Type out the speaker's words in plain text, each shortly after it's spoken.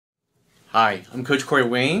Hi, I'm Coach Corey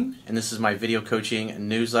Wayne, and this is my video coaching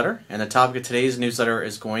newsletter. And the topic of today's newsletter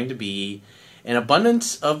is going to be an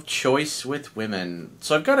abundance of choice with women.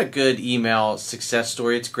 So I've got a good email success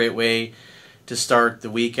story. It's a great way to start the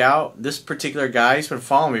week out. This particular guy, he's been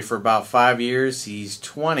following me for about 5 years. He's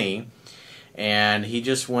 20, and he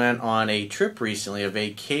just went on a trip recently, a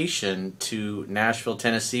vacation to Nashville,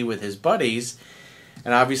 Tennessee with his buddies.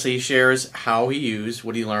 And obviously he shares how he used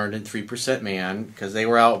what he learned in 3% Man, because they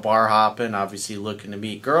were out bar hopping, obviously looking to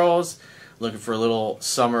meet girls, looking for a little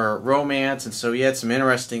summer romance. And so he had some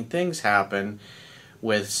interesting things happen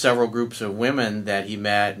with several groups of women that he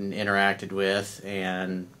met and interacted with,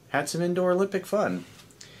 and had some indoor Olympic fun.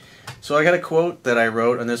 So I got a quote that I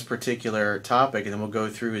wrote on this particular topic, and then we'll go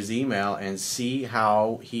through his email and see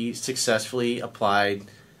how he successfully applied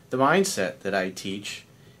the mindset that I teach,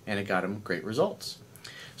 and it got him great results.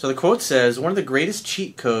 So the quote says, "One of the greatest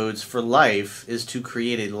cheat codes for life is to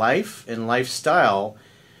create a life and lifestyle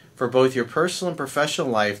for both your personal and professional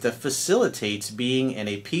life that facilitates being in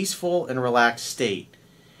a peaceful and relaxed state.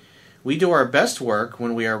 We do our best work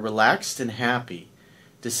when we are relaxed and happy.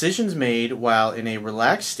 Decisions made while in a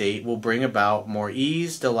relaxed state will bring about more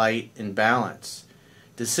ease, delight, and balance.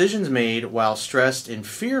 Decisions made while stressed and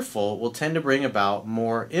fearful will tend to bring about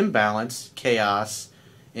more imbalance, chaos,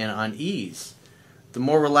 and unease. The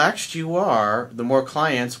more relaxed you are, the more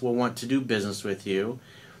clients will want to do business with you,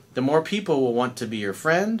 the more people will want to be your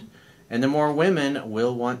friend, and the more women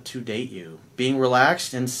will want to date you. Being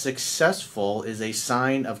relaxed and successful is a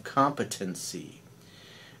sign of competency.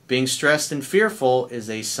 Being stressed and fearful is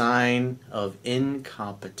a sign of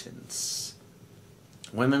incompetence.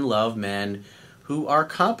 Women love men who are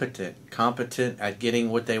competent at getting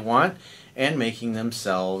what they want and making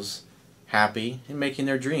themselves happy and making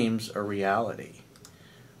their dreams a reality."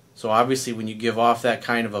 So obviously when you give off that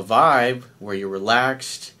kind of a vibe where you're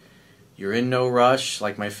relaxed, you're in no rush,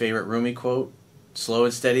 like my favorite Rumi quote, slow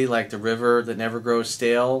and steady like the river that never grows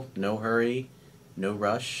stale, no hurry, no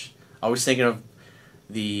rush. I was thinking of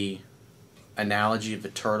the analogy of the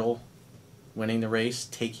turtle winning the race,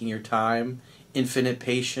 taking your time, infinite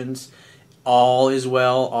patience, all is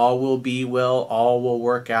well, all will be well, all will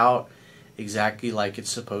work out exactly like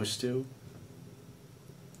it's supposed to.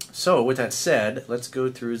 So with that said, let's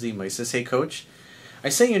go through his email. He says, "Hey Coach, I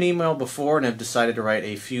sent you an email before and have decided to write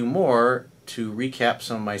a few more to recap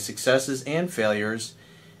some of my successes and failures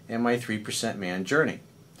and my 3% Man journey.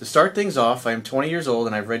 To start things off, I am 20 years old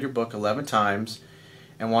and I've read your book 11 times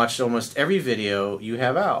and watched almost every video you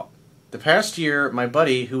have out. The past year, my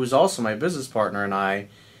buddy, who is also my business partner, and I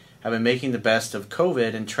have been making the best of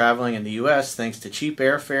COVID and traveling in the U.S. thanks to cheap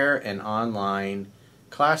airfare and online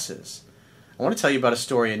classes. I want to tell you about a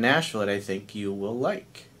story in Nashville that I think you will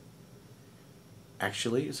like."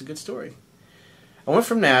 Actually, it's a good story. "I went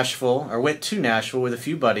to Nashville with a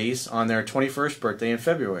few buddies on their 21st birthday in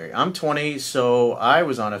February. I'm 20, so I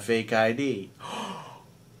was on a fake ID.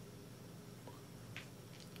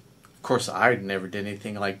 Of course, I never did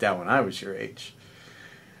anything like that when I was your age.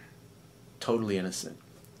 Totally innocent.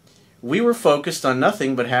 We were focused on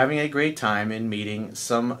nothing but having a great time and meeting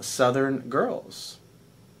some Southern girls."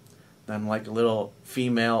 Then like a little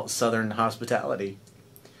female Southern hospitality.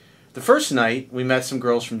 "The first night, we met some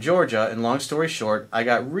girls from Georgia, and long story short, I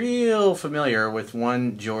got real familiar with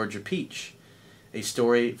one Georgia peach. A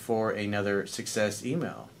story for another success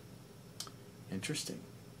email." Interesting.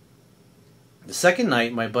 "The second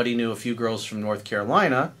night, my buddy knew a few girls from North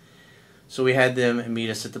Carolina, so we had them meet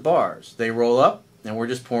us at the bars. They roll up, and we're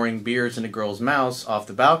just pouring beers into girls' mouths off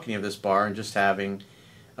the balcony of this bar and just having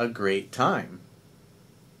a great time."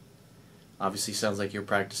 Obviously sounds like you're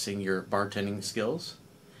practicing your bartending skills.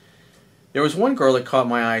 "There was one girl that caught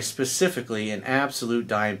my eye specifically, an absolute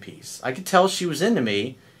dime piece. I could tell she was into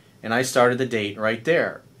me, and I started the date right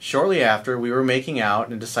there. Shortly after, we were making out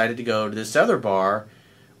and decided to go to this other bar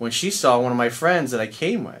when she saw one of my friends that I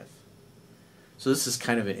came with." So this is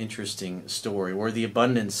kind of an interesting story where the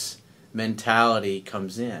abundance mentality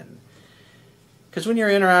comes in. Because when you're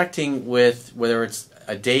interacting with, whether it's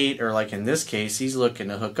a date or like in this case, he's looking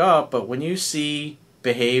to hook up, but when you see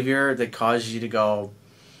behavior that causes you to go,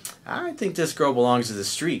 "I think this girl belongs to the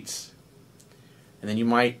streets," and then you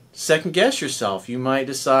might second guess yourself. You might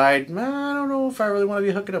decide, "I don't know if I really want to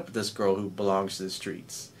be hooking up with this girl who belongs to the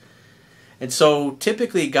streets." And so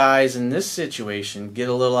typically guys in this situation get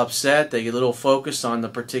a little upset, they get a little focused on the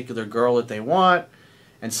particular girl that they want,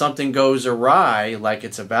 and something goes awry like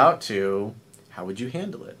it's about to. How would you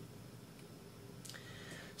handle it?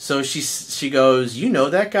 So she goes, "You know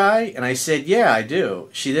that guy?" And I said, "Yeah, I do."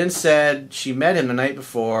 She then said she met him the night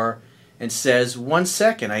before and says, "1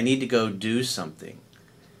 second, I need to go do something."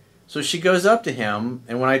 So she goes up to him,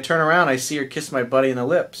 and when I turn around, I see her kiss my buddy in the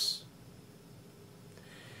lips.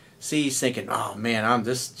 See, he's thinking, oh man,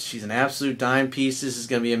 she's an absolute dime piece, this is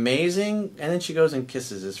going to be amazing. And then she goes and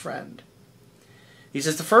kisses his friend. He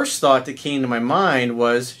says, the first thought that came to my mind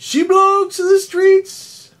was, she belongs to the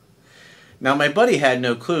streets. Now, my buddy had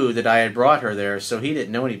no clue that I had brought her there, so he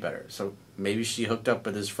didn't know any better. So maybe she hooked up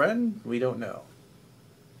with his friend? We don't know.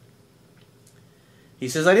 He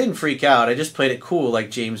says, I didn't freak out. I just played it cool like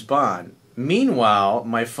James Bond. Meanwhile,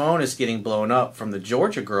 my phone is getting blown up from the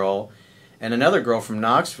Georgia girl and another girl from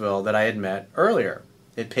Knoxville that I had met earlier.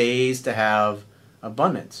 It pays to have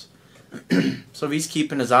abundance. So he's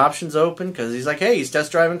keeping his options open because he's like, hey, he's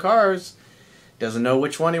test driving cars. Doesn't know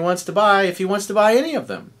which one he wants to buy, if he wants to buy any of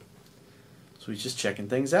them. So he's just checking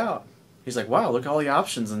things out. He's like, wow, look at all the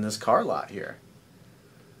options in this car lot here.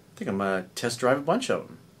 I think I'm going to test drive a bunch of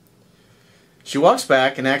them. She walks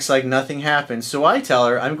back and acts like nothing happened, so I tell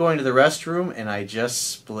her I'm going to the restroom and I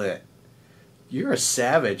just split. You're a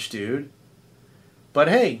savage, dude. But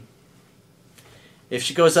hey, if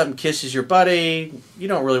she goes up and kisses your buddy, you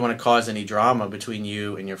don't really want to cause any drama between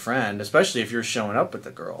you and your friend, especially if you're showing up with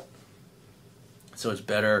the girl. So it's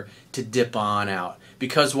better to dip on out.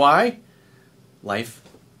 Because why? Life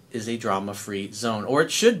is a drama-free zone, or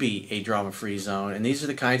it should be a drama-free zone, and these are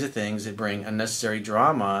the kinds of things that bring unnecessary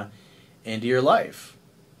drama into your life.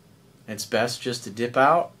 It's best just to dip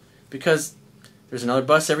out because there's another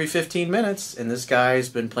bus every 15 minutes and this guy's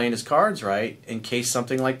been playing his cards right in case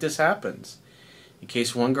something like this happens. In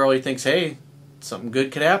case one girl, he thinks, hey, something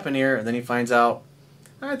good could happen here, and then he finds out,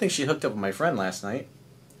 I think she hooked up with my friend last night.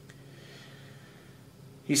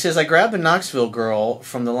 He says, I grabbed the Knoxville girl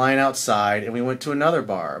from the line outside and we went to another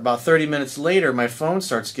bar. About 30 minutes later, my phone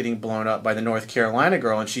starts getting blown up by the North Carolina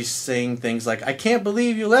girl, and she's saying things like, I can't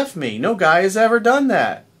believe you left me. No guy has ever done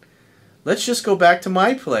that. Let's just go back to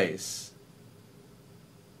my place.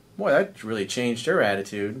 Boy, that really changed her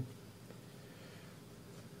attitude.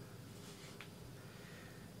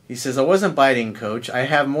 He says, I wasn't biting, coach. I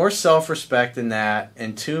have more self-respect than that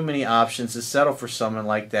and too many options to settle for someone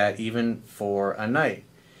like that, even for a night.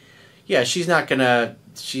 Yeah, she's not gonna,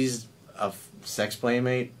 she's a sex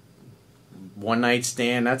playmate, one night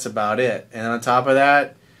stand, that's about it. And on top of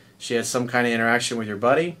that, she has some kind of interaction with your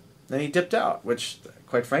buddy, then he dipped out, which,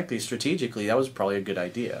 quite frankly, strategically, that was probably a good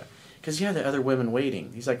idea. Because he had the other women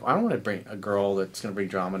waiting. He's like, I don't want to bring a girl that's going to bring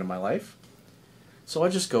drama into my life. So I'll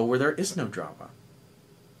just go where there is no drama.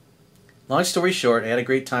 Long story short, I had a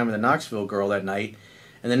great time with the Knoxville girl that night.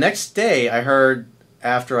 And the next day, I heard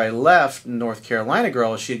after I left North Carolina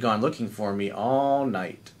girl, she had gone looking for me all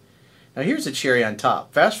night. Now here's the cherry on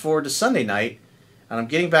top. Fast forward to Sunday night, and I'm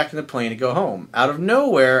getting back in the plane to go home. Out of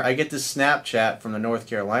nowhere, I get this Snapchat from the North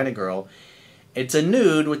Carolina girl. It's a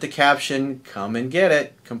nude with the caption, come and get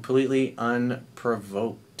it, completely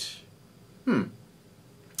unprovoked.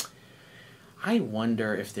 I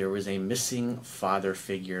wonder if there was a missing father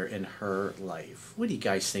figure in her life. What do you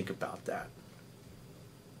guys think about that?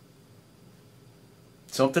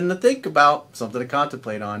 Something to think about, something to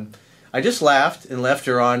contemplate on. I just laughed and left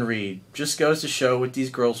her on read. Just goes to show what these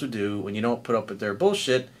girls would do when you don't put up with their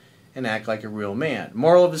bullshit and act like a real man.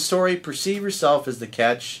 Moral of the story, perceive yourself as the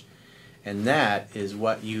catch, and that is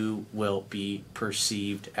what you will be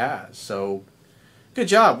perceived as. So, good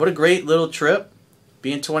job. What a great little trip.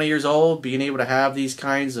 Being 20 years old, being able to have these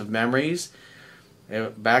kinds of memories.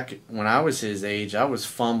 Back when I was his age, I was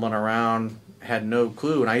fumbling around, had no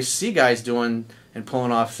clue. And I see guys doing and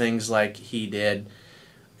pulling off things like he did.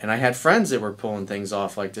 And I had friends that were pulling things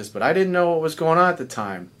off like this, but I didn't know what was going on at the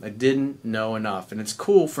time. I didn't know enough. And it's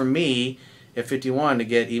cool for me at 51 to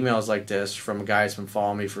get emails like this from guys who've been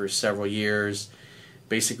following me for several years,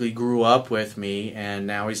 basically grew up with me, and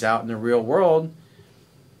now he's out in the real world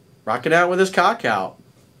rocking out with his cock out.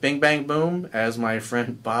 Bing, bang, boom, as my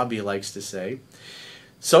friend Bobby likes to say.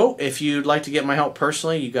 So, if you'd like to get my help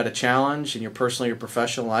personally, you've got a challenge in your personal or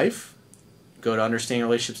professional life, go to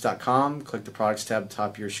understandingrelationships.com, click the products tab at the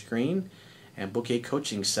top of your screen, and book a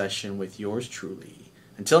coaching session with yours truly.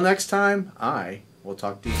 Until next time, I will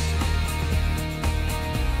talk to you soon.